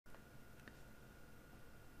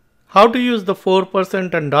How to use the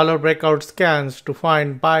 4% and dollar breakout scans to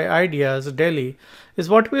find buy ideas daily is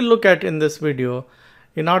what we'll look at in this video.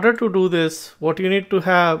 In order to do this, what you need to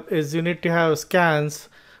have is you need to have scans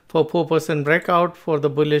for 4% breakout for the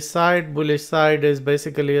bullish side. Bullish side is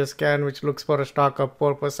basically a scan which looks for a stock of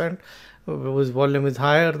 4% whose volume is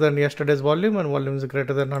higher than yesterday's volume and volume is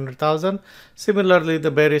greater than 100,000. Similarly, the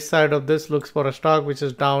bearish side of this looks for a stock which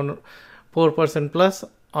is down 4% plus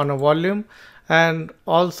on a volume, and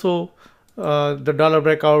also the dollar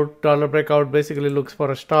breakout basically looks for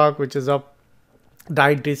a stock which is up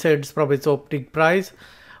 90 cents from its opening price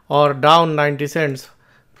or down 90 cents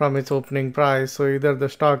from its opening price. So either the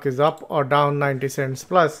stock is up or down 90 cents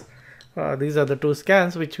plus. These are the two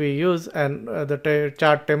scans which we use, and the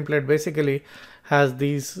chart template basically has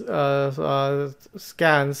these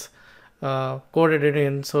scans coded it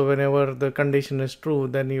in. So whenever the condition is true,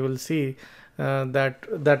 then you will see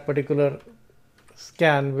that particular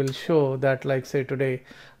scan will show that, like say today,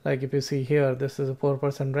 like if you see here, this is a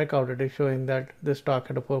 4% breakout. It is showing that this stock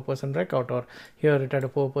had a 4% breakout, or here it had a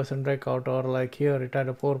 4% breakout, or like here it had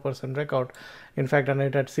a 4% breakout. In fact, and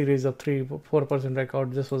it had series of 4%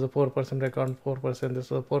 breakout. This was a 4% breakout, 4%.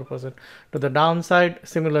 This was a 4% to the downside.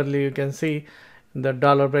 Similarly, you can see the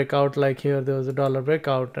dollar breakout. Like here, there was a dollar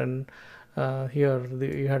breakout, and here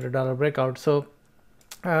you had a dollar breakout. So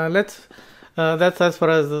that's as far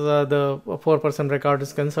as the 4% breakout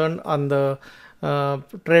is concerned. On the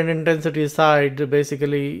trend intensity side,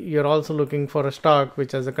 basically you're also looking for a stock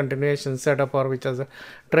which has a continuation setup or which has a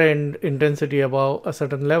trend intensity above a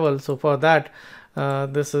certain level. So for that,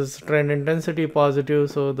 this is trend intensity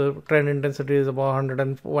positive, so the trend intensity is about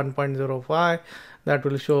 101.05. that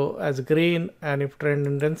will show as green, and if trend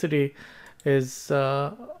intensity is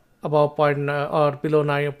above or below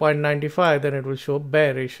 0.95, then it will show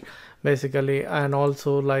bearish basically. And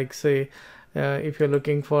also, like say if you're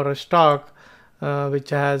looking for a stock which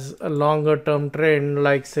has a longer term trend,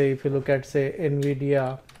 like say if you look at say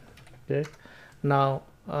Nvidia, okay, now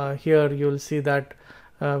here you'll see that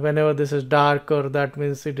whenever this is darker, that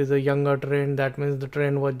means it is a younger trend. That means the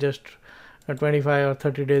trend was just 25 or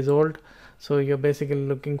 30 days old. So you're basically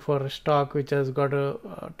looking for a stock which has got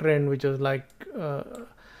a trend which is like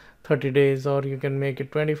 30 days, or you can make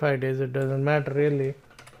it 25 days, it doesn't matter really.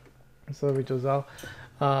 So which was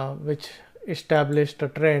which established a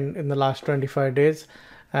trend in the last 25 days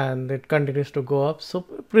and it continues to go up. So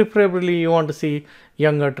preferably you want to see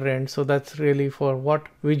younger trends. So that's really for what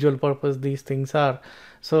visual purpose these things are.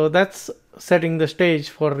 So that's setting the stage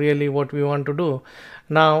for really what we want to do.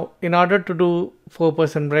 Now, in order to do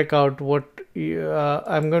 4% breakout, what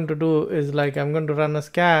I'm going to do is, like, I'm going to run a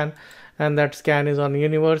scan, and that scan is on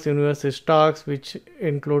Universe. Universe is stocks, which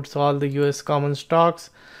includes all the US common stocks.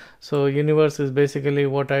 So Universe is basically,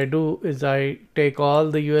 what I do is I take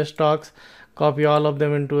all the US stocks, copy all of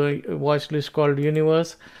them into a watch list called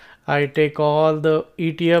Universe. I take all the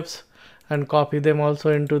ETFs and copy them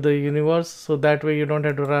also into the Universe. So that way you don't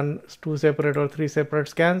have to run 2 separate or 3 separate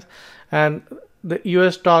scans. And the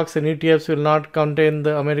US stocks and ETFs will not contain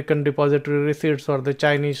the American depository receipts or the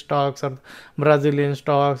Chinese stocks or Brazilian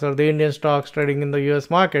stocks or the Indian stocks trading in the US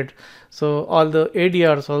market. So all the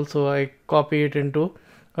ADRs also I copy it into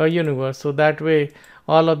a Universe. So that way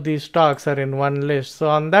all of these stocks are in one list. So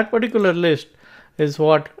on that particular list is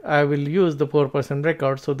what I will use the 4%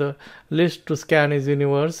 breakout. So the list to scan is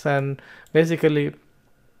Universe, and basically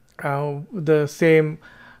the same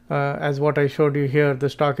as what I showed you here. The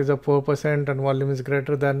stock is up 4% and volume is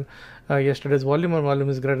greater than yesterday's volume, and volume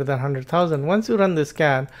is greater than 100,000. Once you run the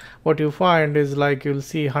scan, what you find is, like, you'll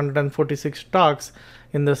see 146 stocks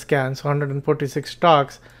in the scan. So 146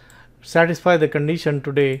 stocks satisfy the condition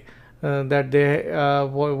today that they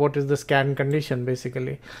what is the scan condition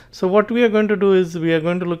basically. So what we are going to do is we are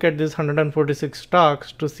going to look at this 146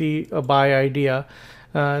 stocks to see a buy idea.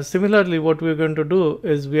 Similarly, what we are going to do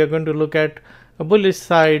is we are going to look at a bullish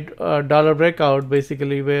side dollar breakout,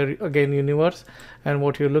 basically, where again Universe, and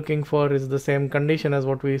what you're looking for is the same condition as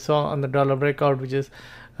what we saw on the dollar breakout, which is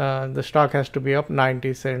the stock has to be up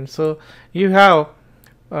 90 cents. So you have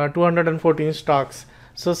 214 stocks.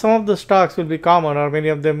 So some of the stocks will be common, or many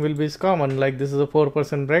of them will be common, like this is a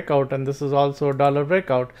 4% breakout and this is also a dollar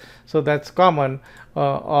breakout. So that's common.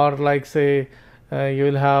 Or like say you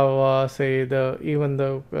will have say even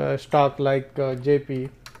the stock like JP.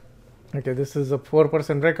 Okay, this is a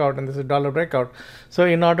 4% breakout and this is dollar breakout. So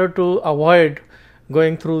in order to avoid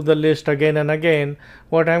going through the list again and again,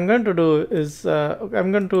 what I'm going to do is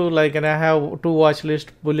I'm going to and I have two watch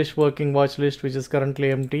list, bullish working watch list which is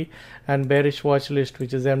currently empty, and bearish watch list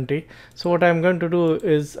which is empty. So what I'm going to do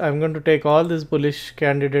is I'm going to take all this bullish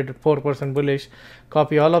candidate, 4% bullish,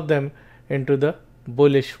 copy all of them into the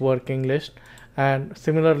bullish working list, and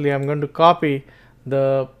similarly I'm going to copy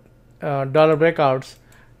the dollar breakouts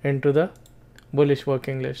into the bullish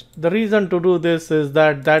working list. The reason to do this is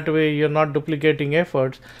that way you're not duplicating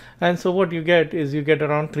efforts, and so what you get is you get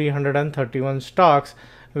around 331 stocks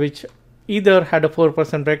which either had a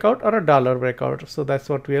 4% breakout or a dollar breakout. So that's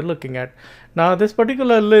what we are looking at. Now this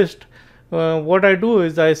particular list, what I do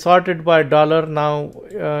is I sort it by dollar. Now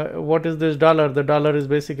what is this dollar? The dollar is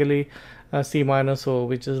basically C minus O,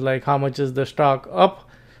 which is like how much is the stock up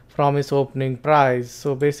from its opening price.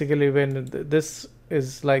 So basically when this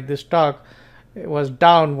is like this stock, it was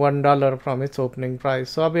down $1 from its opening price.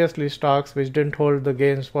 So obviously stocks which didn't hold the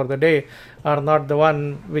gains for the day are not the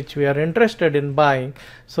one which we are interested in buying.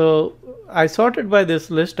 So I sorted by this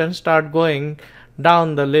list and start going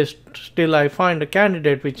down the list till I find a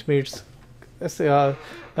candidate which meets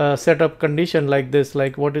setup condition like this.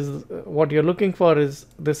 Like what you're looking for is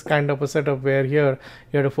this kind of a setup where here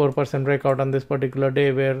you had a 4% breakout on this particular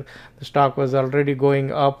day where the stock was already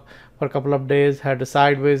going up for a couple of days, had a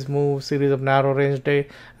sideways move, series of narrow range day,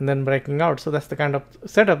 and then breaking out. So that's the kind of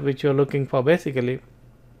setup which you're looking for basically.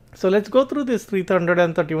 So let's go through these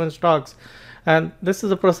 331 stocks, and this is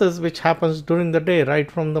a process which happens during the day right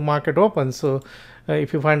from the market opens. So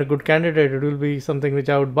if you find a good candidate, it will be something which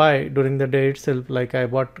I would buy during the day itself, like I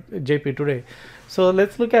bought JP today. So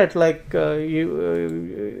let's look at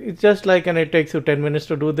it's just and it takes you 10 minutes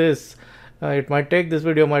to do this. It might take, this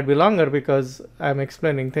video might be longer because I'm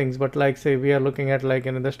explaining things, but say we are looking at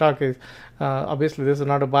the stock is obviously this is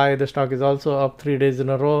not a buy. The stock is also up 3 days in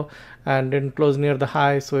a row and didn't close near the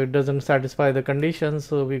high, so it doesn't satisfy the conditions.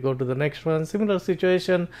 So we go to the next one. Similar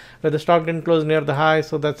situation where the stock didn't close near the high,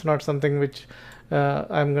 so that's not something which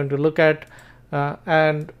I'm going to look at.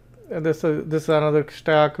 And this is another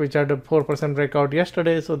stock which had a 4% breakout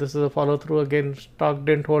yesterday, so this is a follow through. Again, stock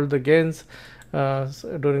didn't hold the gains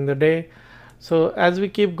during the day. So as we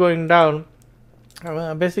keep going down,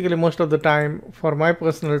 basically most of the time for my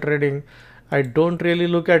personal trading, I don't really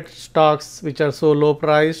look at stocks which are so low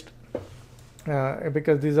priced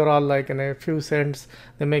because these are all in a few cents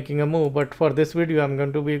they're making a move. But for this video I'm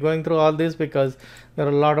going to be going through all this because there are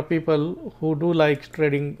a lot of people who do like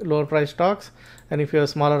trading lower price stocks, and if you have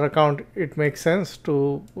a smaller account it makes sense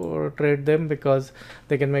to trade them because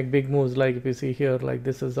they can make big moves. Like if you see here,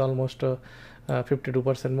 this is almost a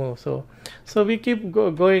 52% move. So we keep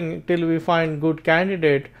going till we find good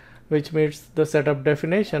candidate which meets the setup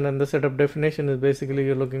definition, and the setup definition is basically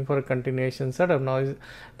you're looking for a continuation setup. Now is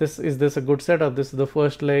this a good setup? This is the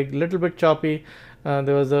first leg, little bit choppy.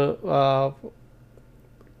 There was a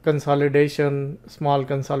consolidation, small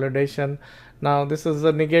consolidation. Now this is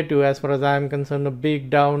a negative as far as I am concerned, a big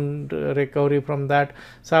down recovery from that.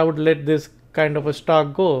 So I would let this kind of a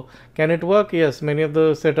stock go. Can it work? Yes, many of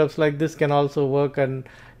the setups like this can also work, and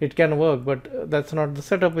it can work, but that's not the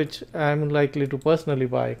setup which I'm likely to personally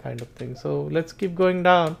buy, kind of thing. So let's keep going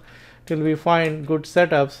down till we find good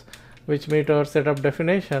setups which meet our setup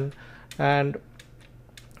definition, and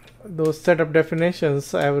those setup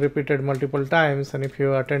definitions I have repeated multiple times, and if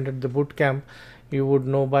you attended the boot camp you would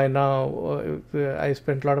know by now. I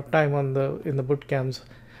spent a lot of time in the boot camps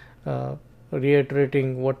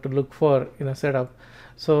reiterating what to look for in a setup.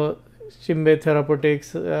 So Stockbee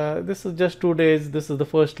Therapeutics, this is just 2 days. This is the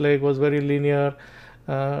first leg, was very linear.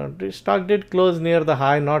 The stock did close near the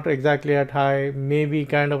high, not exactly at high, maybe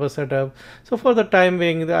kind of a setup. So for the time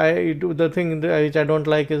being, the thing which I don't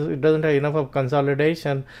like is it doesn't have enough of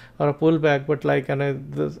consolidation or a pullback, but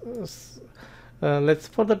let's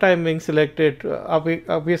for the time being select it.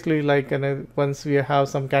 Obviously once we have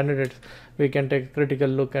some candidates we can take a critical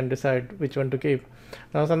look and decide which one to keep.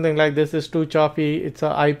 Now something like this is too choppy. It's a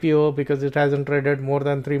IPO because it hasn't traded more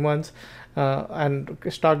than 3 months, and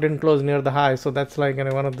stock didn't close near the high. So that's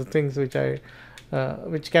one of the things which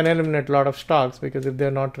which can eliminate a lot of stocks because if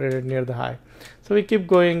they're not traded near the high. So we keep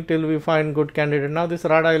going till we find good candidate. Now this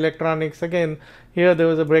Rada Electronics, again here there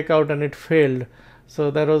was a breakout and it failed. So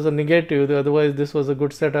that was a negative. Otherwise this was a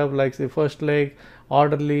good setup, like the first leg,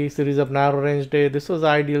 orderly series of narrow range day. This was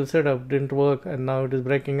ideal setup, didn't work, and now it is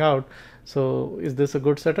breaking out. So is this a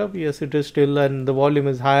good setup? Yes, it is still, and the volume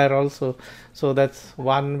is higher also. So that's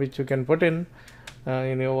one which you can put in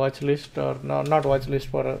your watch list, or not watch list,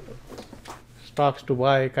 for stocks to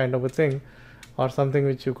buy kind of a thing. or something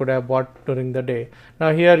which you could have bought during the day.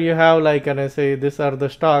 Now here you have, like, and I say these are the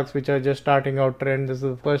stocks which are just starting out trend. This is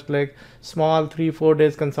the first leg, small 3-4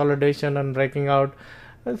 days consolidation and breaking out.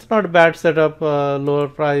 It's not a bad setup, lower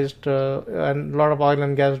priced, and a lot of oil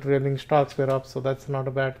and gas drilling stocks were up, so that's not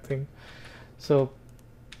a bad thing. So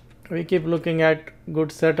we keep looking at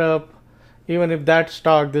good setup. Even if that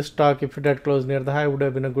stock, this stock, if it had closed near the high, would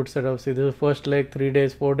have been a good setup. See, this is first leg, 3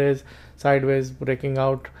 days, 4 days, sideways breaking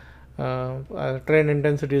out. Trend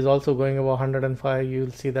intensity is also going above 105.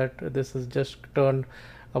 You'll see that this is just turned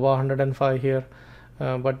above 105 here,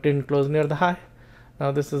 but didn't close near the high.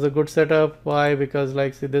 Now this is a good setup. Why? Because,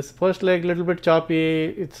 like, see, this first leg little bit choppy.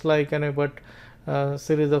 It's like but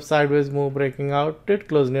series of sideways move breaking out. Did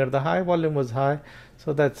close near the high. Volume was high.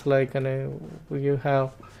 So that's like you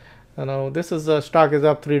have, this is a stock is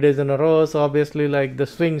up 3 days in a row. So obviously, like, the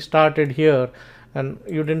swing started here and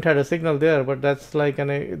you didn't have a signal there, but that's like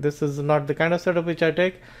this is not the kind of setup which I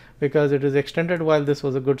take, because it is extended while this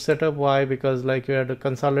was a good setup. Why? Because, like, you had a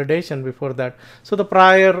consolidation before that. So the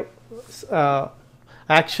prior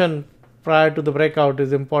action prior to the breakout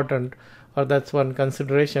is important, or that's one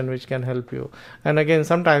consideration which can help you. And again,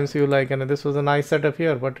 sometimes you this was a nice setup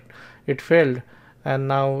here, but it failed, and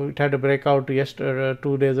now it had a breakout yesterday,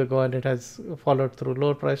 2 days ago, and it has followed through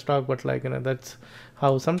lower price stock. But that's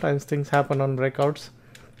how sometimes things happen on breakouts.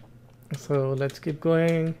 So let's keep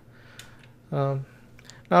going.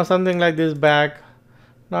 Now something like this back,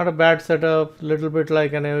 not a bad setup, little bit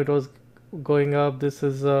it was going up. This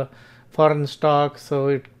is a foreign stock, so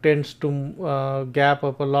it tends to gap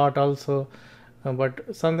up a lot also,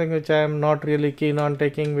 but something which I am not really keen on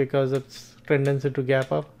taking because it's tendency to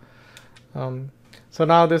gap up. So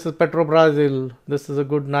now this is Brazil. This is a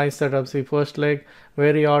good nice setup. See, first leg,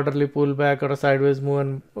 very orderly pullback or a sideways move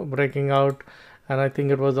and breaking out, and I think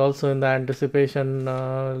it was also in the anticipation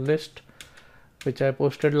list which I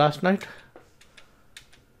posted last night,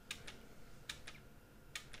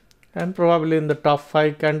 and probably in the top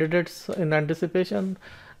 5 candidates in anticipation,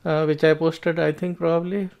 which I posted. I think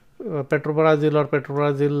probably Brazil or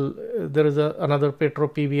Brazil. There is another Petro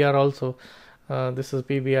PBR also. This is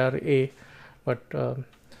PBR A, but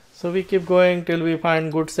so we keep going till we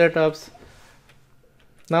find good setups.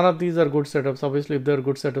 None of these are good setups. Obviously, if they're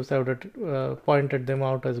good setups, I would have pointed them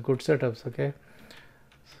out as good setups. Okay,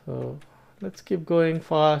 so let's keep going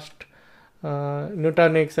fast.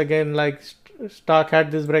 Nutanix again, like, stock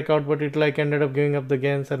had this breakout, but it ended up giving up the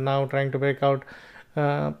gains and now trying to break out.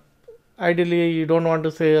 Ideally, you don't want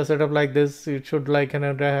to say a setup like this. It should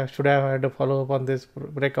should have had a follow up on this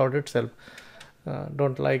breakout itself.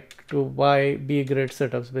 Don't like to buy B grade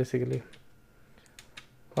setups basically,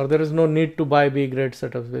 or there is no need to buy B grade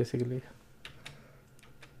setups basically.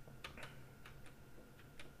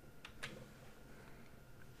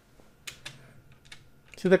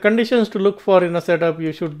 See, the conditions to look for in a setup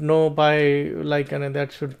you should know by that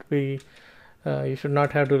should be you should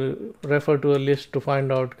not have to refer to a list to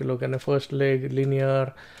find out. Look, in a first leg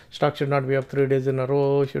linear, stock should not be up 3 days in a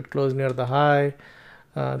row, should close near the high.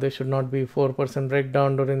 There should not be 4%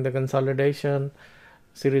 breakdown during the consolidation.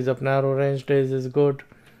 Series of narrow range days is good.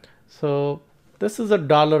 So this is a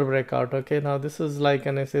dollar breakout. Okay, now this is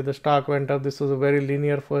and I say the stock went up. This was a very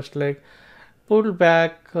linear first leg, pulled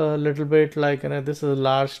back a little bit. This is a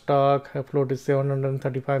large stock. Float is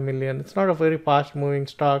 735 million. It's not a very fast moving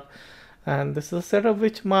stock, and this is a setup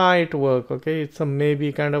which might work. Okay, it's a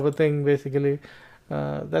maybe kind of a thing basically.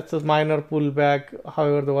 That's a minor pullback.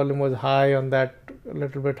 However, the volume was high on that, a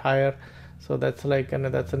little bit higher, so that's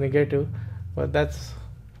that's a negative, but that's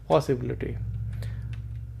possibility.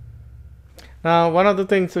 Now, one of the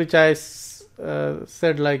things which I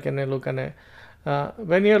said, look,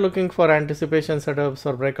 when you're looking for anticipation setups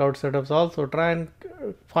or breakout setups, also try and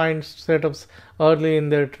find setups early in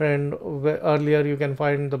their trend. Earlier you can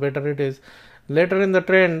find, the better it is. Later in the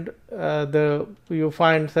trend, you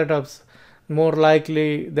find setups more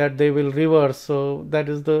likely that they will reverse. So that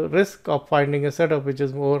is the risk of finding a setup which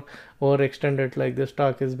is more overextended, like the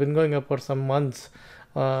stock has been going up for some months.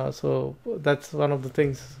 So that's one of the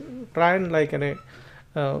things. Try and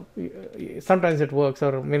sometimes it works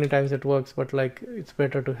or many times it works, but it's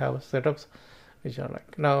better to have setups which are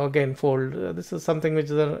now again fold. This is something which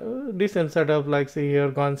is a decent setup, see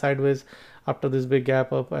here, gone sideways after this big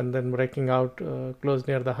gap up and then breaking out, close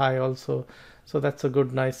near the high also. So that's a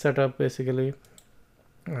good nice setup basically.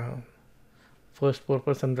 First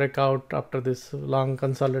 4% breakout after this long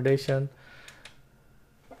consolidation.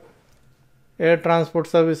 Air Transport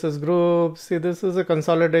Services Group. See, this is a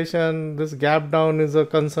consolidation. This gap down is a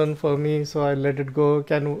concern for me, so I let it go.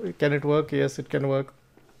 Can it work? Yes, it can work.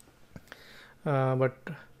 But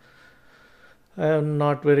I am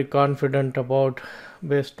not very confident about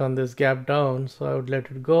based on this gap down, so I would let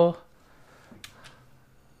it go.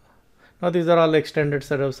 Now these are all extended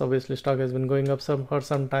setups. Obviously stock has been going up for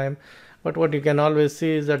some time, but what you can always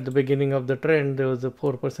see is at the beginning of the trend there was a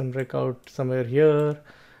 4% breakout somewhere here,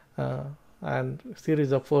 and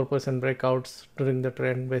series of 4% breakouts during the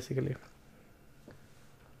trend basically.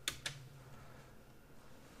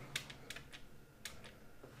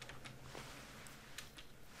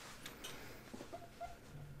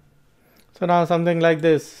 So now something like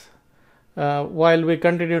this, while we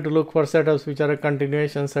continue to look for setups which are a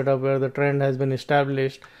continuation setup where the trend has been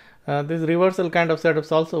established, these reversal kind of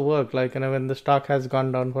setups also work. Like when the stock has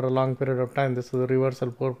gone down for a long period of time, this is a reversal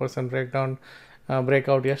 4% breakdown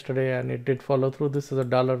breakout yesterday, and it did follow through. This is a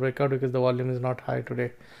dollar breakout because the volume is not high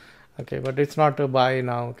today. Okay, but it's not a buy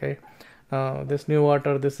now. Okay, this new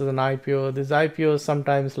water, this is an IPO. These IPOs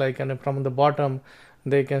sometimes from the bottom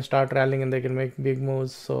they can start rallying and they can make big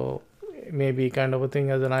moves. So maybe kind of a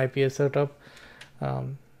thing as an IPA setup.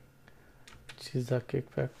 Which is a kick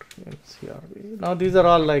factory and CRB. Now these are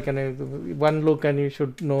all one look and you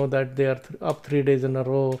should know that they are up 3 days in a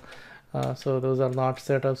row. So those are not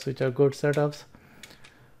setups which are good setups.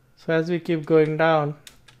 So as we keep going down,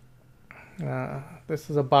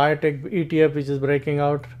 this is a biotech ETF which is breaking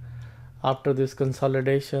out after this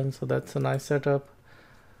consolidation. So that's a nice setup.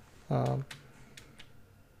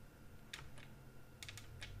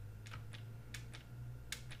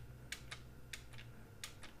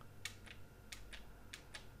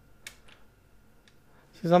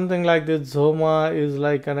 Something like this Zoma is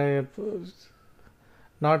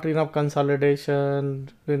not enough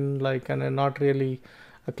consolidation, been not really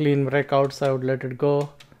a clean breakout, so I would let it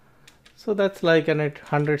go. So that's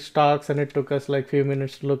 100 stocks, and it took us few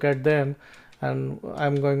minutes to look at them, and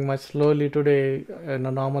I'm going much slowly today. In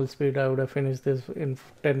a normal speed I would have finished this in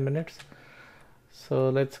 10 minutes. So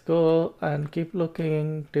let's go and keep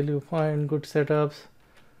looking till you find good setups.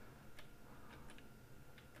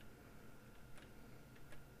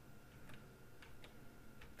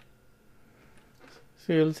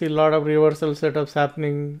 So you'll see a lot of reversal setups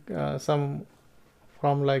happening, some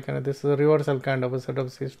from this is a reversal kind of a setup.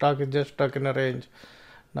 See, stock is just stuck in a range.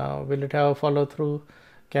 Now will it have a follow through?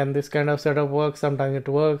 Can this kind of setup work? Sometimes it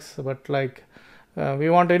works, but we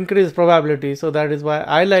want to increase probability, so that is why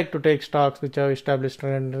I like to take stocks which have established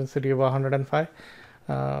trend intensity of 105.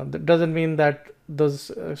 That doesn't mean that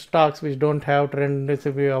those stocks which don't have trend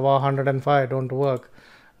intensity of 105 don't work,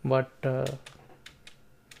 but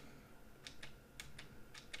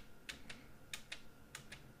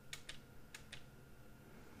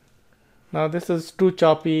now this is too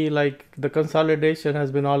choppy, the consolidation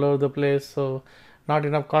has been all over the place, so not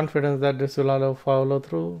enough confidence that this will all follow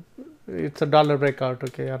through. It's a dollar breakout,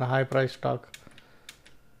 okay, on a high price stock.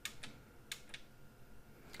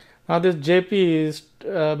 Now this JP is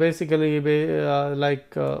basically this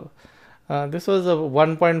was a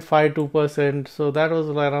 1.52%, so that was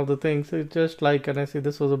one of the things. It's just and I see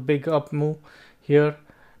this was a big up move here.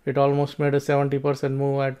 It almost made a 70%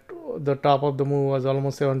 move. At the top of the move was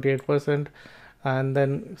almost 78%, and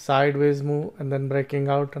then sideways move and then breaking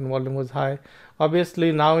out, and volume was high.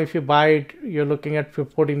 Obviously now if you buy it, you're looking at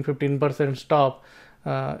 15% stop.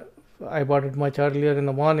 I bought it much earlier in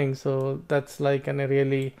the morning, so that's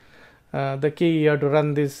really the key. You have to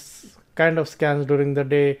run this kind of scans during the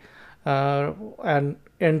day and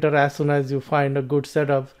enter as soon as you find a good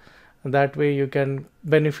setup. That way you can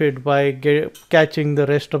benefit by catching the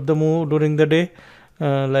rest of the move during the day.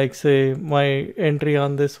 Say my entry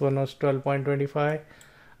on this one was 12.25,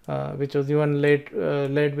 which was even late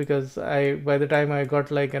because by the time I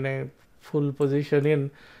got a full position in,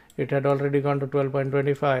 it had already gone to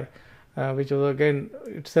 12.25, which was again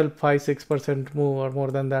itself 5-6% move or more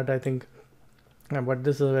than that, I think. But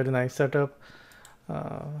this is a very nice setup.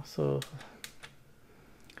 So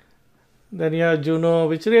then you have Juno,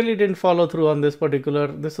 which really didn't follow through on this particular.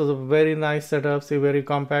 This was a very nice setup. See, very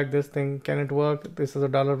compact this thing. Can it work? This is a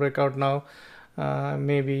dollar breakout now.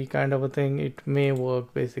 Maybe kind of a thing. It may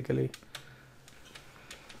work basically.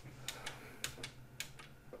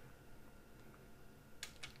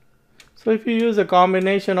 So if you use a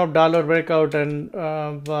combination of dollar breakout and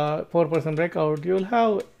 4% breakout, you'll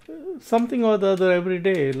have something or the other every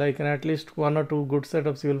day, at least 1 or 2 good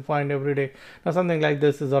setups you will find every day. Now something like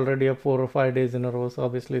this is already a 4 or 5 days in a row, so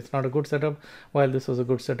obviously it's not a good setup, while this was a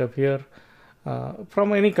good setup here.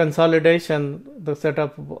 From any consolidation, the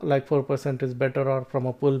setup 4% is better, or from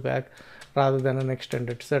a pullback rather than an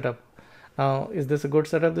extended setup. Now is this a good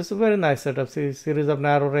setup? This is a very nice setup. See, series of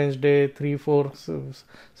narrow range day, 3-4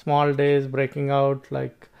 small days breaking out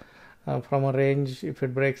from a range. If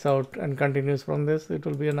it breaks out and continues from this, it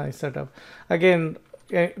will be a nice setup. Again,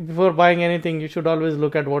 before buying anything, you should always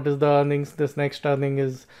look at what is the earnings. This next earning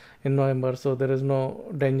is in November, so there is no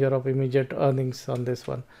danger of immediate earnings on this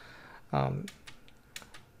one.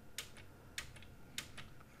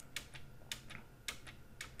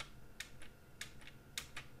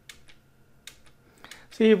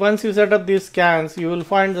 See, once you set up these scans, you will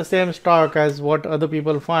find the same stock as what other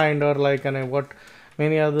people find, or like what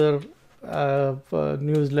many other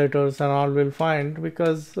newsletters and all will find,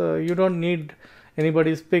 because you don't need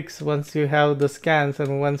anybody's picks once you have the scans,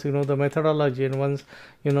 and once you know the methodology, and once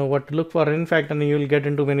you know what to look for. In fact, and you will get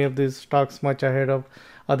into many of these stocks much ahead of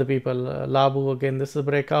other people. Labu, again, this is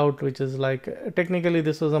breakout, which is like, technically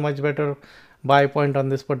this was a much better buy point on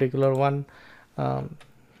this particular one.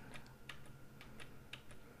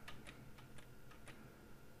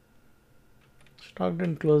 Stock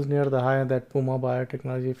didn't close near the high, that Puma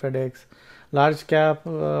Biotechnology, FedEx. Large cap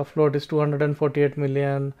float is 248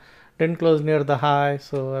 million. Didn't close near the high,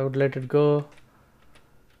 so I would let it go.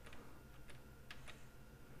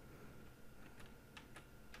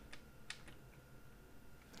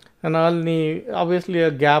 And only obviously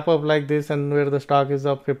a gap up like this, and where the stock is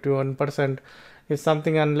up 51%, is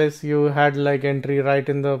something, unless you had like entry right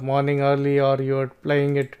in the morning early, or you're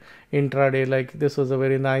playing it intraday. Like this was a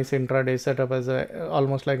very nice intraday setup, as a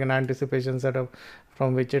almost like an anticipation setup,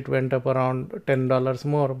 from which it went up around $10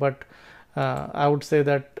 more. But I would say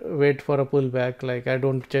that wait for a pullback. Like, I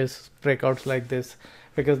don't chase breakouts like this,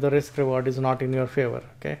 because the risk reward is not in your favor.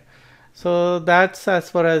 Okay, so that's as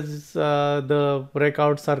far as the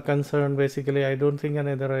breakouts are concerned. Basically, I don't think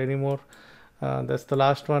there are any more. That's the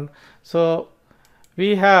last one. So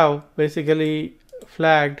we have basically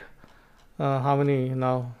flagged how many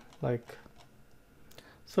now, like,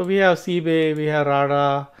 so we have CBay, we have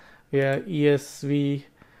RADA, we have ESV,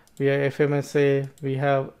 we have FMSA, we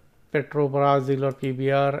have Petro Brazil or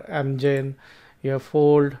PBR, Amgen, you have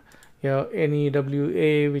Fold, you have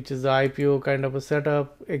NEWA, which is the IPO kind of a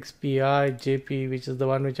setup, XPI, JP, which is the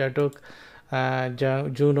one which I took,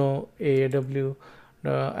 Juno, AAW,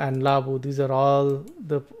 and Labu. These are all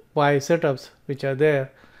the buy setups which are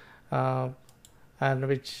there, and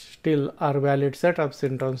which still are valid setups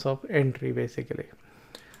in terms of entry, basically.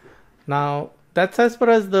 Now, that's as far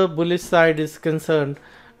as the bullish side is concerned,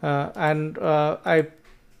 and I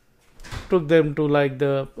took them to like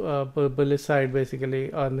the bullish side,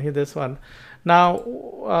 basically, on this one. Now,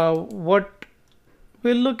 what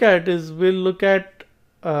we'll look at is, we'll look at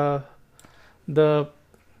the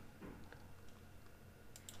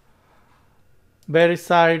bearish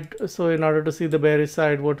side. So in order to see the bearish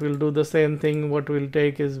side, what we'll do, the same thing, what we'll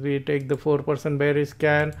take is, we take the 4% bearish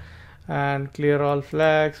scan and clear all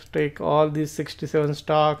flags, take all these 67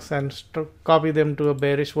 stocks and copy them to a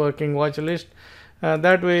bearish working watch list.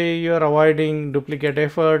 That way you are avoiding duplicate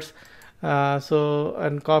efforts.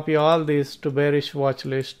 And copy all these to bearish watch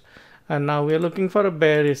list. And now we are looking for a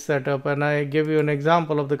bearish setup, and I give you an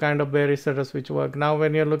example of the kind of bearish setups which work. Now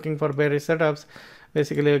when you're looking for bearish setups,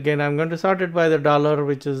 basically, again, I'm going to sort it by the dollar,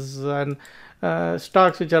 which is, and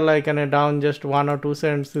stocks which are like down just 1 or 2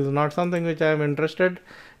 cents is not something which I'm interested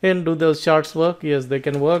in. Do those charts work? Yes, they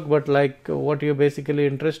can work, but like what you're basically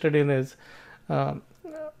interested in is a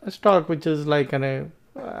stock which is like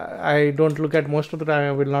I don't look at, most of the time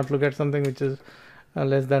I will not look at something which is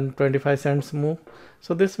less than 25 cents move.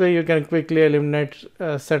 So this way you can quickly eliminate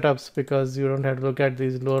setups, because you don't have to look at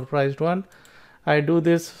these lower priced one. I do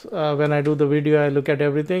this when I do the video, I look at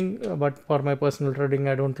everything, but for my personal trading,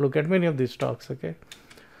 I don't look at many of these stocks. Okay,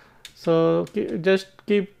 so just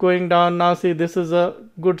keep going down. Now see, this is a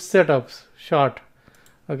good setups short.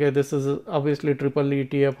 Okay, this is obviously triple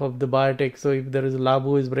ETF of the biotech. So if there is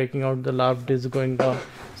Labu is breaking out, the Lab is going down.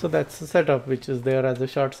 So that's a setup which is there as a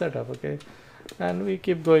short setup. Okay, and we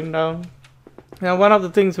keep going down. Now, one of the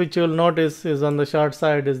things which you'll notice is on the short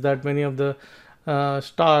side is that many of the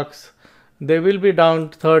stocks, they will be down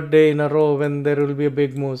third day in a row when there will be a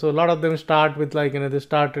big move. So a lot of them start with like, they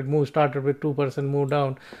started with 2% move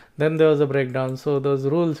down, then there was a breakdown. So those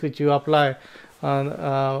rules which you apply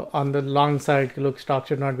on the long side, look, stock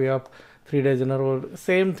should not be up 3 days in a row.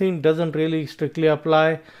 Same thing doesn't really strictly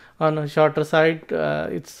apply on a shorter side.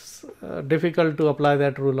 It's difficult to apply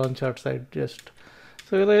that rule on short side.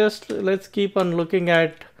 So let's keep on looking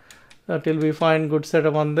at till we find good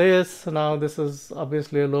setup on this. Now this is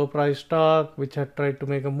obviously a low price stock which had tried to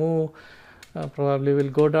make a move, probably will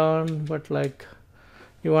go down, but like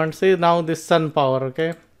you want to see now this Sun Power.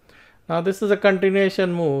 Okay, Now this is a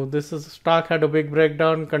continuation move. This is stock had a big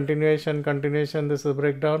breakdown, continuation, this is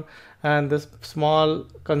breakdown, and this small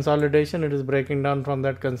consolidation, it is breaking down from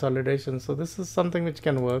that consolidation. So this is something which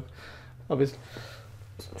can work. Obviously,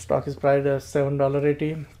 stock is priced at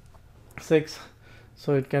 $7.86,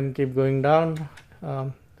 so it can keep going down.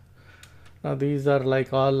 Now these are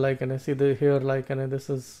like all like, and I see the here like, and this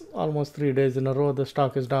is almost 3 days in a row the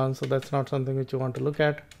stock is down, so that's not something which you want to look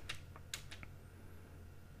at.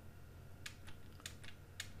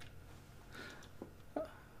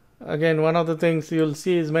 Again, one of the things you'll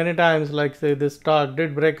see is many times, like say this stock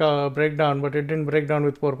did break down, but it didn't break down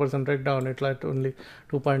with 4% breakdown. It like only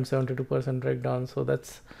 2.72% breakdown. So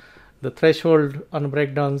that's the threshold on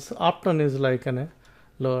breakdowns often is like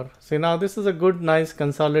lower. See, now this is a good, nice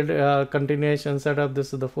continuation setup.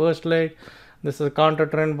 This is the first leg. This is a counter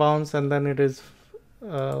trend bounce, and then it is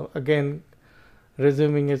again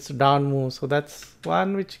resuming its down move. So that's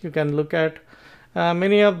one which you can look at.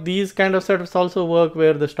 Many of these kind of setups also work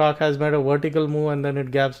where the stock has made a vertical move and then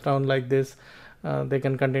it gaps down like this. They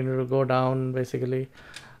can continue to go down basically.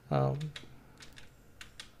 So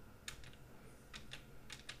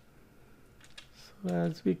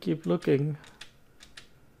as we keep looking,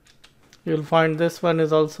 you'll find this one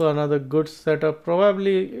is also another good setup.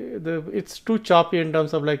 Probably it's too choppy in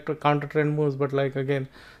terms of like counter trend moves, but like again,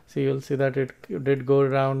 see, you'll see that it did go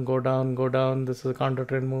down, go down, go down. This is a counter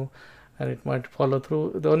trend move, and it might follow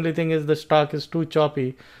through. The only thing is the stock is too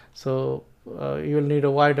choppy, so you will need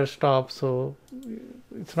a wider stop. So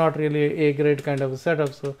it's not really a grade kind of a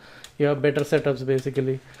setup. So you have better setups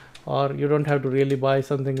basically, or you don't have to really buy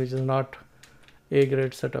something which is not A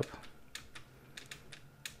grade setup.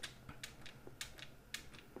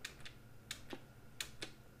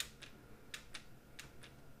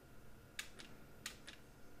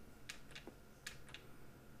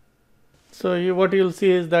 So what you'll see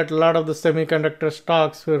is that a lot of the semiconductor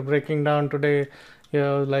stocks were breaking down today,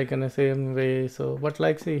 like in the same way. So, but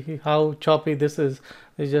like see how choppy this is.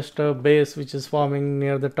 It's just a base which is forming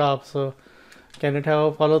near the top. So, can it have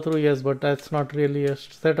a follow through? Yes, but that's not really a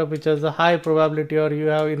setup which has a high probability, or you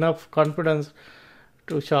have enough confidence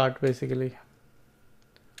to short basically.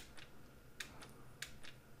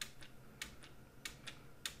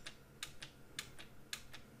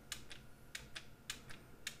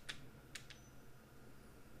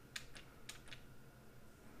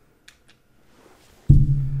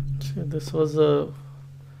 This was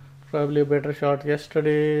probably a better shot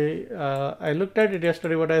yesterday. I looked at it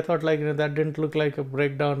yesterday, but I thought like that didn't look like a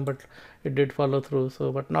breakdown, but it did follow through.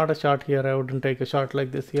 So, but not a shot here. I wouldn't take a shot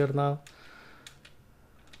like this here now.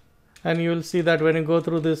 And you will see that when you go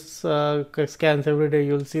through this scans every day,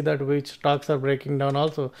 you'll see that which stocks are breaking down.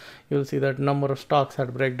 Also, you'll see that number of stocks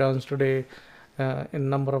had breakdowns today. In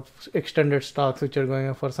number of extended stocks which are going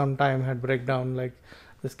on for some time had breakdown, like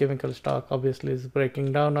this chemical stock obviously is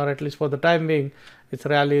breaking down, or at least for the time being its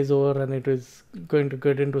rally is over and it is going to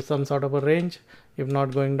get into some sort of a range, if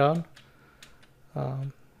not going down.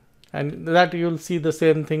 And that you'll see the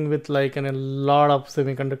same thing with like in a lot of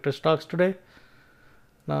semiconductor stocks today.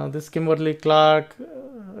 Now this Kimberly Clark,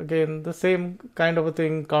 again the same kind of a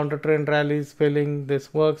thing, counter trend rallies failing,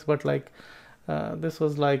 this works, but like this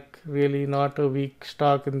was like really not a weak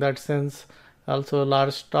stock in that sense, also a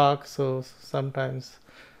large stock, so sometimes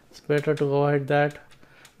it's better to avoid that.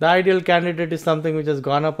 The ideal candidate is something which has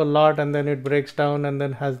gone up a lot and then it breaks down and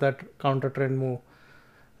then has that counter trend move.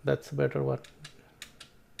 That's a better one.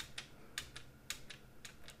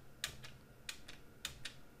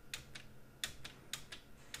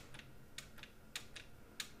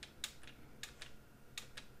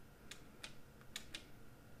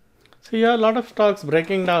 So yeah, a lot of stocks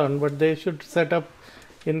breaking down, but they should set up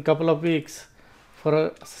in couple of weeks for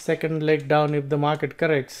a second leg down if the market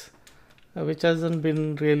corrects, which hasn't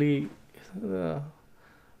been really a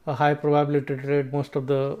high probability trade. Most of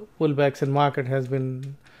the pullbacks in market has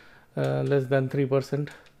been less than 3%.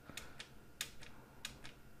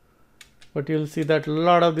 But you'll see that a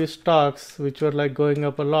lot of these stocks which were like going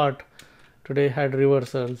up a lot today had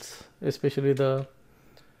reversals, especially the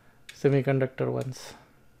semiconductor ones.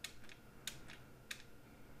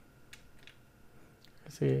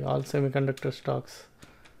 See, all semiconductor stocks.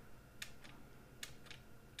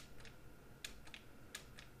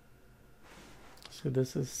 So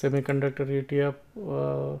this is semiconductor ETF.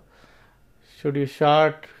 Should you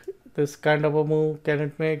short this kind of a move? Can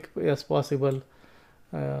it make? Yes, possible.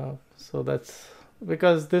 So that's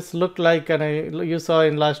because this looked like, and you saw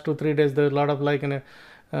in last 2-3 days there are a lot of like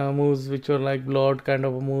moves which were like blowout kind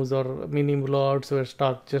of moves or mini blowouts where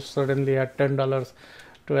stock just suddenly at $10,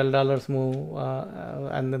 $12 move,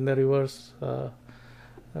 and then the reverse.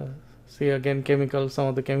 See again chemical, some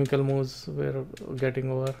of the chemical moves we're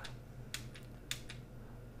getting over.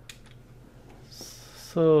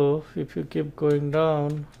 So if you keep going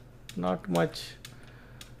down, not much.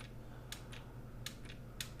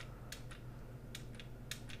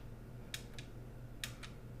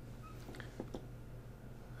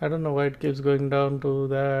 I don't know why it keeps going down to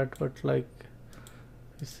that, but like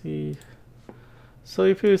you see, so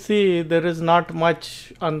if you see, there is not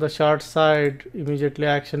much on the short side immediately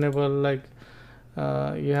actionable. Like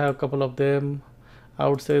you have a couple of them. I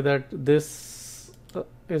would say that this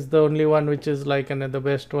is the only one which is like the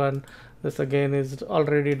best one. This again is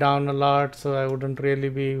already down a lot, so I wouldn't really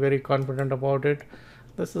be very confident about it.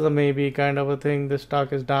 This is a maybe kind of a thing. The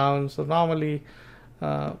stock is down, so normally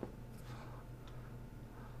there's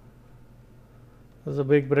a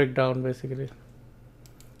big breakdown basically.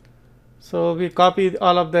 So we copy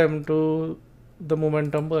all of them to the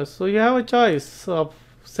momentum burst. So you have a choice of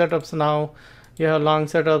setups now. You have long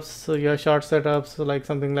setups, you have short setups, like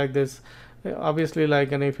something like this. Obviously,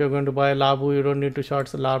 like, and if you're going to buy Labu, you don't need to short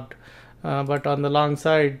Labd. But on the long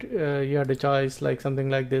side, you had a choice, like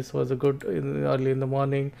something like this was a good early in the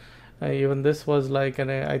morning. Even this was like,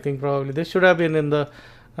 and I think probably this should have been in the,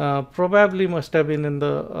 probably must have been in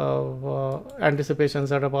the anticipation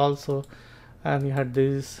setup also. And you had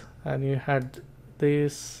this, and you had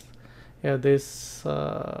this, this,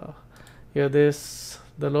 this.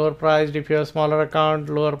 The lower priced, if you have smaller account,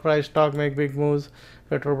 lower price stock make big moves.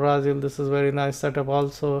 Petro Brazil, this is very nice setup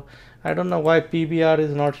also. I don't know why PBR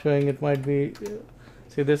is not showing. It might be,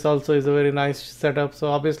 see, this also is a very nice setup. So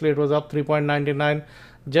obviously it was up 3.99,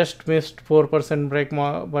 just missed 4% break,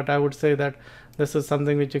 but I would say that this is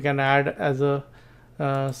something which you can add as a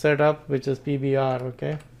setup, which is PBR.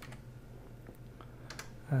 Okay,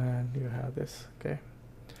 and you have this. Okay,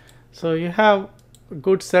 so you have a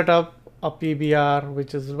good setup of PBR,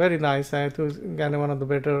 which is very nice. I think again one of the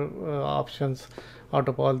better options out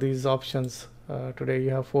of all these options. Today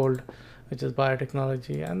you have Fold, which is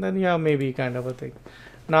biotechnology, and then you have maybe kind of a thing.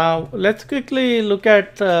 Now let's quickly look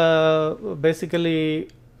at basically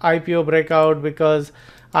IPO breakout, because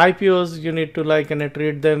IPOs you need to like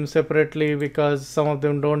treat them separately because some of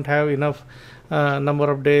them don't have enough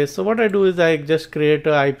number of days. So what I do is I just create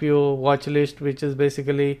a IPO watch list, which is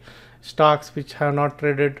basically stocks which have not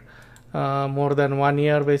traded more than 1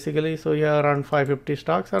 year basically. So you have around 550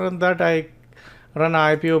 stocks, and on that I run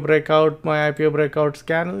an IPO breakout. My IPO breakout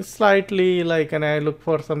scan is slightly like, and I look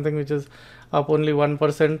for something which is up only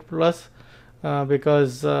 1% plus,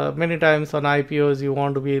 because many times on IPOs you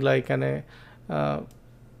want to be like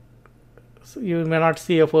so you may not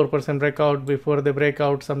see a 4% breakout before they break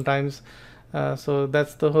out sometimes. So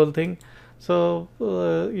that's the whole thing. So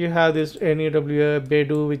you have this NEW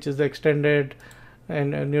Beidou, which is extended,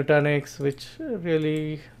 and Nutanix, which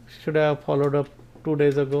really should have followed up 2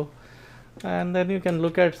 days ago. And then you can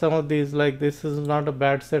look at some of these, like this is not a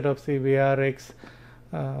bad set of CBRX.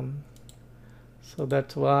 So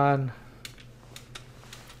that's one.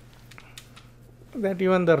 That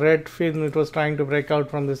even the Redfin, it was trying to break out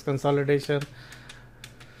from this consolidation.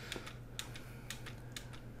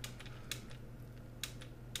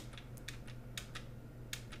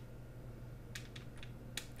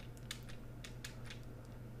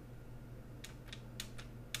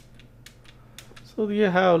 So you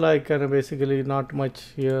have like basically not much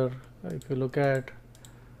here. If you look at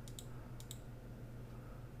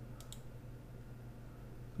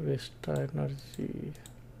Vista Energy,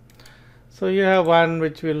 so you have one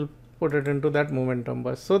which will put it into that momentum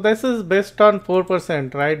bus. So this is based on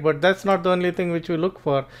 4%, right? But that's not the only thing which we look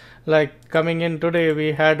for. Like coming in today,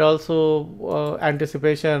 we had also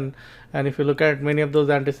anticipation, and if you look at many of those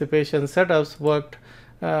anticipation setups worked.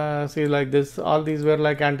 See, like this, all these were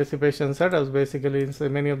like anticipation setups basically. So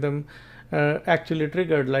many of them actually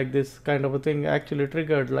triggered, like this kind of a thing actually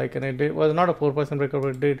triggered, like, and it was not a 4% breakout,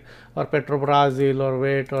 it did, or Petro Brazil or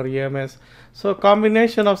Wait or EMS. So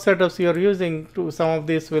combination of setups you are using to some of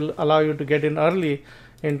these will allow you to get in early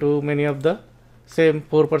into many of the same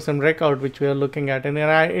 4% breakout which we are looking at. And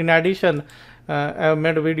in addition, I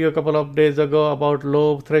made a video a couple of days ago about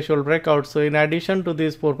low threshold breakout. So in addition to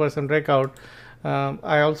this 4% breakout,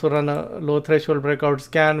 I also run a low threshold breakout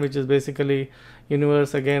scan, which is basically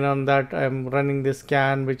universe. Again, on that I'm running this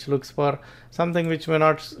scan which looks for something which may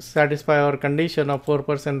not satisfy our condition of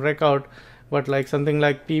 4% breakout, but like something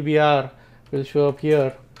like PBR will show up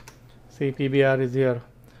here. See, PBR is here.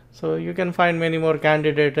 So you can find many more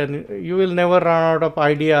candidates, and you will never run out of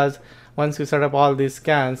ideas once you set up all these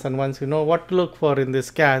scans, and once you know what to look for in these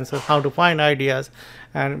scans and how to find ideas.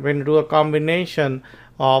 And when you do a combination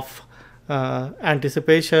of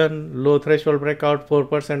anticipation, low threshold breakout,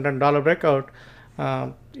 4% and dollar breakout,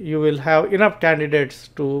 you will have enough candidates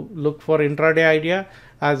to look for intraday idea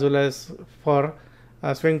as well as for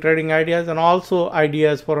swing trading ideas, and also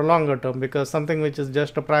ideas for a longer term, because something which is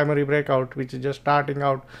just a primary breakout, which is just starting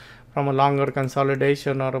out from a longer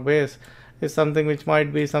consolidation or a base, is something which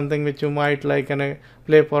might be something which you might like and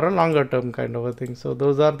play for a longer term kind of a thing. So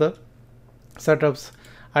those are the setups,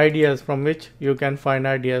 ideas from which you can find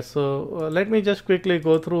ideas. So let me just quickly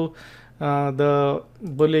go through the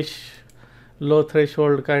bullish low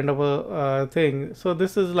threshold kind of a thing. So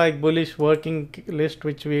this is like bullish working list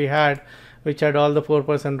which we had, which had all the 4%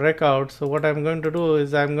 breakouts. So what I'm going to do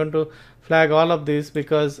is I'm going to flag all of these,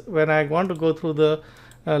 because when I want to go through the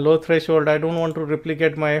low threshold, I don't want to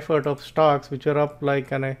replicate my effort of stocks which are up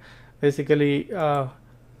like basically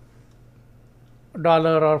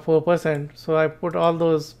dollar or 4%. So I put all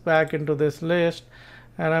those back into this list,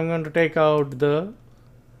 and I'm going to take out the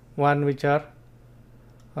one which are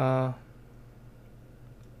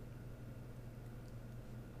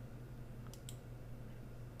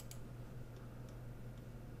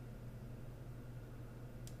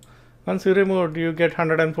once you remove, you get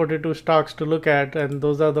 142 stocks to look at, and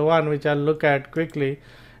those are the one which I'll look at quickly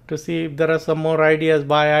to see if there are some more ideas,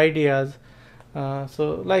 buy ideas.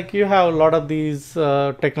 So like you have a lot of these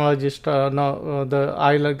technology the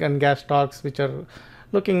oil and gas stocks which are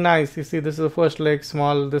looking nice. You see, this is the first leg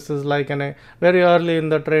small. This is like very early in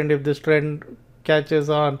the trend. If this trend catches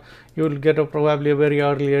on, you will get probably a very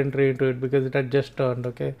early entry into it because it had just turned.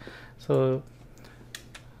 Okay, so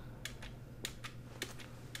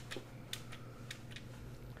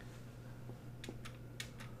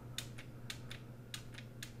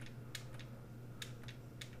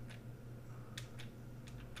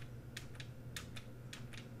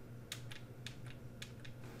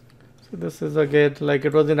this is again like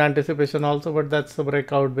it was in anticipation also, but that's the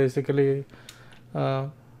breakout basically.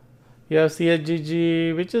 You have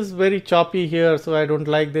CHGG, which is very choppy here, so I don't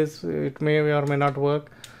like this. It may or may not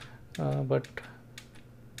work, but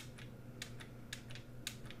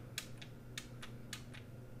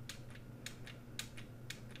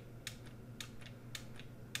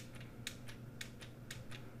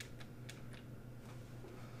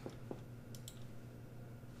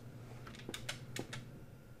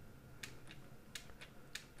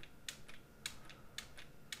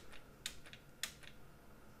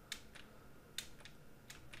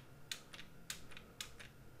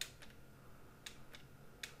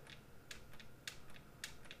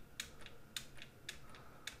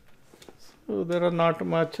so there are not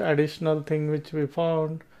much additional thing which we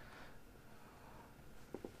found.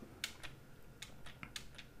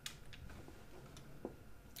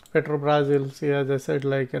 Petrobras, see, as I said,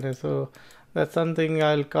 like so that's something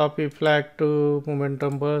I'll copy, flag to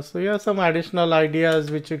momentum burst. So you have some additional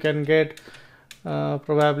ideas which you can get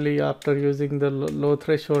probably after using the low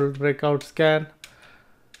threshold breakout scan.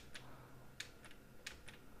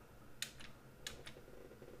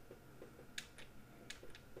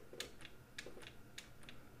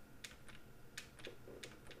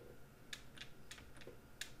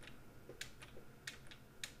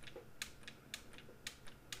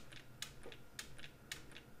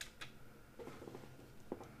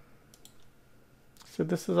 So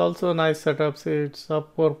this is also a nice setup. See, it's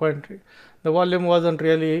up 4.3. The volume wasn't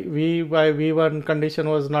really V by V1 condition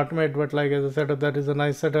was not met, but like as a setup, that is a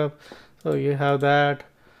nice setup. So you have that.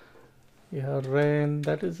 You have rain.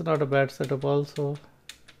 That is not a bad setup also.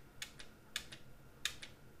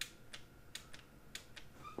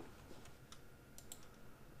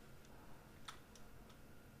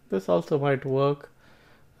 This also might work.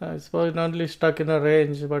 It's only stuck in a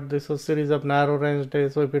range, but this was series of narrow range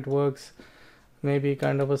days, so if it works, maybe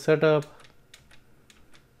kind of a setup.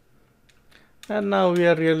 And now we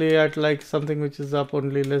are really at like something which is up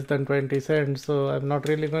only less than 20 cents, so I'm not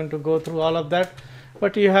really going to go through all of that,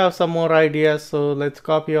 but you have some more ideas. So let's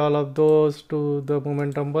copy all of those to the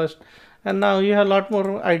momentum burst, and now you have a lot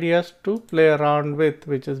more ideas to play around with,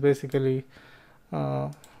 which is basically you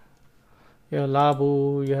have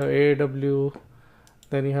Labu, you have AW,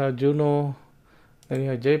 then you have Juno, then you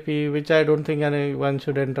have JP, which I don't think anyone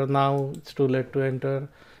should enter now. It's too late to enter.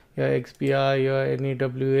 You have XPI, you have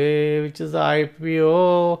NEWA, which is the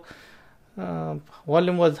IPO.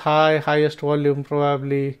 Volume was high, highest volume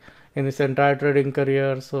probably in his entire trading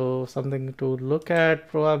career. So something to look at,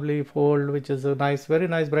 probably Fold, which is a nice, very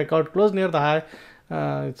nice breakout, close near the high.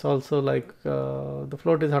 It's also like the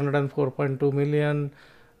float is 104.2 million.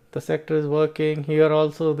 The sector is working here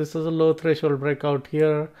also. This is a low threshold breakout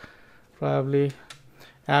here probably,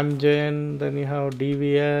 Amgen, then you have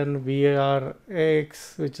DVN,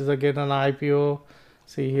 VRX, which is again an IPO.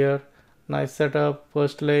 See here, nice setup,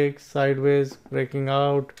 first leg, sideways, breaking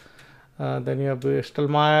out. Then you have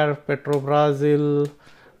Bristol-Myers, Petrobrazil.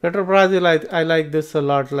 Petrobrazil, I like this a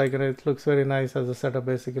lot, like it looks very nice as a setup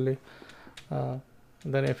basically. Then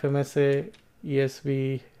FMSA,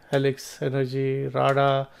 ESV, Helix Energy,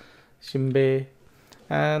 RADA, Shimbe.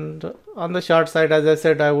 And on the short side, as I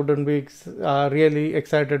said, I wouldn't be really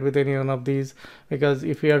excited with any one of these, because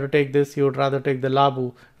if you have to take this, you would rather take the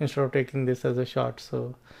Labu instead of taking this as a short.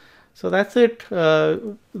 So that's it.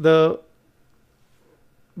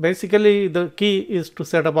 Basically the key is to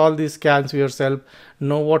set up all these scans yourself,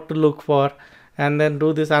 know what to look for, and then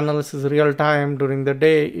do this analysis real time during the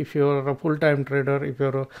day. If you're a full-time trader, if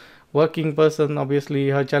you're a working person, obviously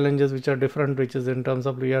you have challenges which are different, which is in terms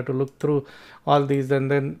of you have to look through all these and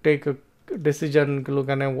then take a decision, look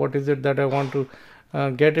at what is it that I want to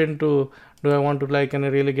get into. Do I want to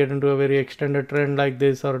really get into a very extended trend like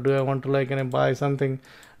this, or do I want to buy something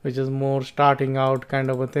which is more starting out kind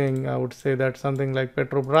of a thing? I would say that something like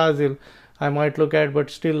Petrobrazil I might look at, but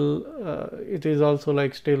still it is also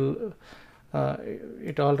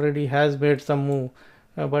it already has made some move,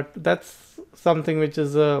 but that's something which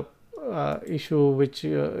is a issue which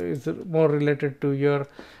is more related to your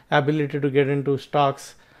ability to get into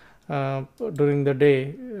stocks during the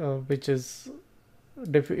day,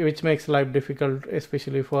 which makes life difficult,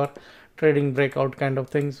 especially for trading breakout kind of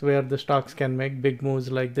things where the stocks can make big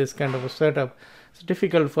moves like this kind of a setup. It's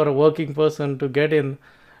difficult for a working person to get in,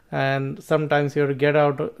 and sometimes you have to get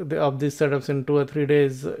out of these setups in 2 or 3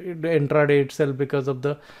 days, intraday itself, because of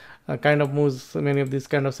the kind of moves many of these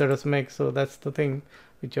kind of setups make. So that's the thing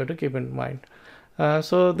which you have to keep in mind.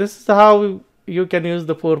 So this is how you can use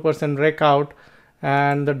the 4% breakout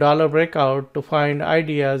and the dollar breakout to find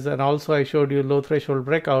ideas. And also I showed you low threshold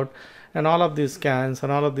breakout, and all of these scans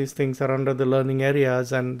and all of these things are under the learning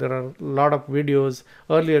areas, and there are a lot of videos,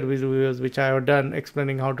 earlier videos which I have done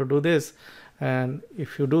explaining how to do this. And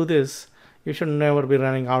if you do this, you should never be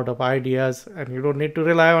running out of ideas, and you don't need to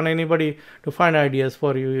rely on anybody to find ideas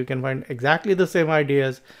for you. You can find exactly the same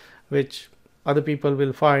ideas which other people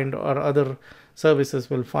will find or other services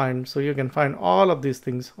will find. So you can find all of these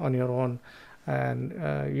things on your own,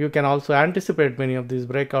 and you can also anticipate many of these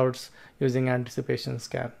breakouts using anticipation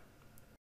scan.